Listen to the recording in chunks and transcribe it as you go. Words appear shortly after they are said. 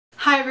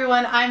Hi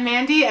everyone, I'm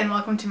Mandy and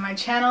welcome to my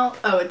channel.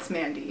 Oh, it's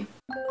Mandy.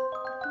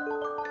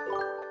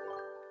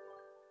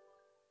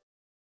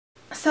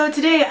 So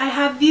today I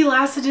have the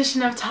last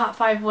edition of Top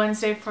 5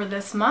 Wednesday for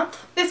this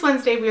month. This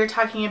Wednesday we are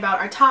talking about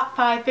our top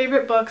 5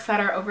 favorite books that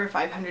are over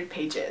 500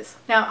 pages.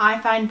 Now I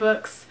find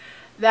books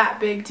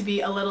that big to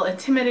be a little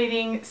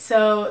intimidating,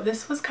 so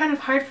this was kind of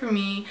hard for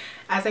me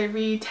as I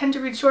tend to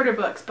read shorter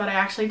books, but I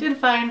actually did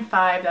find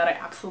 5 that I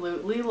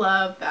absolutely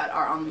love that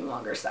are on the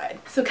longer side.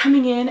 So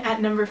coming in at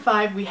number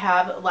 5 we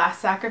have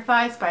Last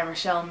Sacrifice by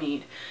Michelle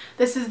Mead.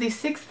 This is the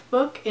 6th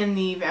book in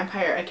the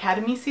Vampire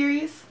Academy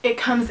series. It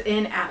comes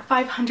in at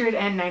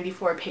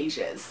 594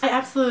 pages. I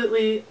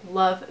absolutely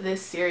love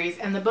this series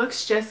and the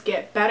books just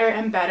get better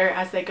and better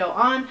as they go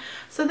on.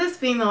 So this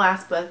being the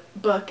last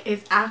book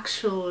is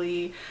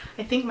actually,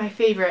 I think, my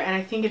favorite, and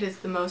I think it is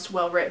the most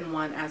well-written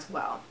one as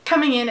well.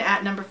 Coming in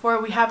at number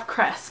 4 we have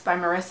Cress by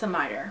Marissa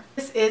Meyer.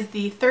 This is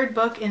the 3rd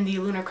book in the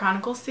Lunar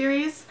Chronicles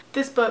series.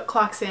 This book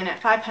clocks in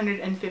at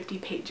 550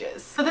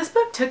 pages. So this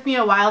book took me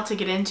a while to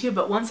get into,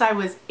 but once I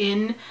was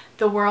in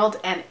the world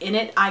and in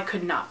it, I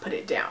could not put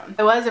it down.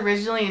 I was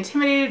originally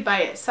intimidated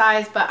by its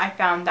size, but I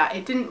found that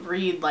it didn't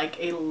read like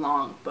a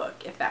long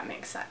book, if that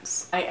makes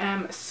sense. I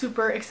am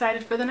super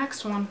excited for the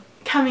next one.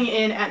 Coming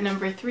in at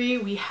number 3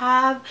 we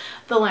have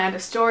The Land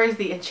of Stories,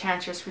 The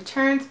Enchantress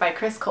Returns by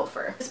Chris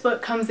Colfer. This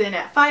book comes in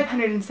at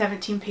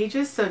 517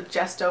 pages, so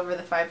just over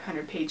the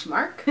 500 page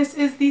mark. This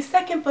is the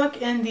 2nd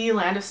book in the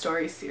Land of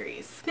Stories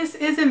series. This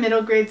is a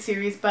middle grade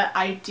series, but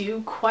I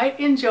do quite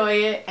enjoy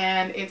it,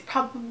 and it's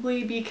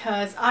probably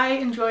because I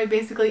enjoy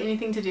basically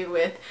anything to do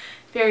with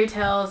fairy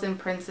tales and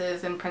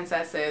princes and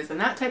princesses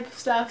and that type of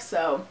stuff,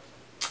 so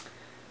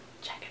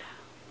check it out.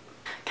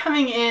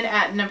 Coming in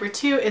at number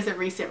 2 is a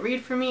recent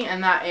read for me,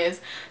 and that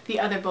is The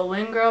Other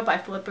Boleyn Girl by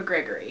Philippa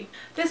Gregory.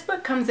 This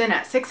book comes in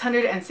at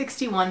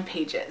 661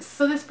 pages.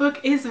 So this book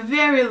is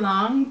very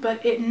long,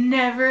 but it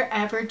never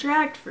ever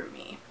dragged for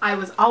me. I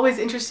was always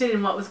interested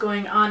in what was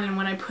going on, and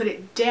when I put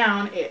it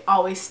down, it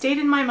always stayed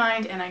in my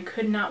mind and I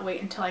could not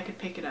wait until I could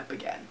pick it up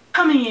again.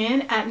 Coming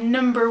in at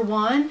number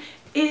 1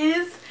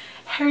 is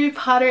Harry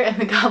Potter and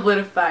the Goblet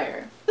of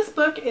Fire. This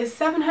book is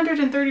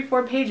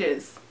 734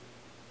 pages.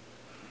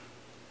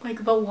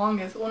 Like the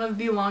longest, one of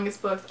the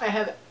longest books I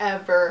have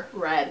ever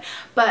read,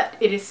 but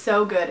it is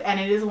so good, and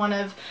it is one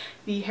of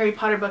the Harry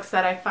Potter books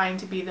that I find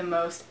to be the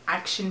most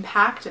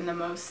action-packed and the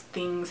most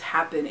things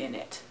happen in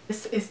it.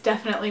 This is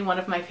definitely one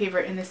of my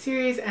favorite in the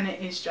series, and it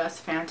is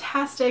just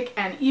fantastic,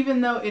 and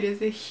even though it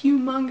is a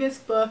humongous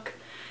book,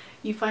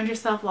 you find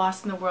yourself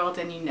lost in the world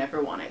and you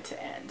never want it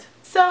to end.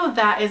 So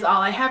that is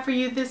all I have for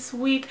you this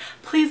week.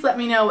 Please let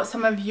me know what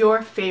some of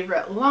your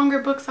favorite longer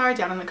books are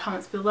down in the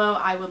comments below.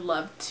 I would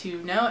love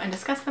to know and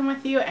discuss them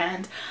with you,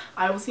 and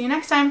I will see you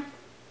next time.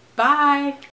 Bye!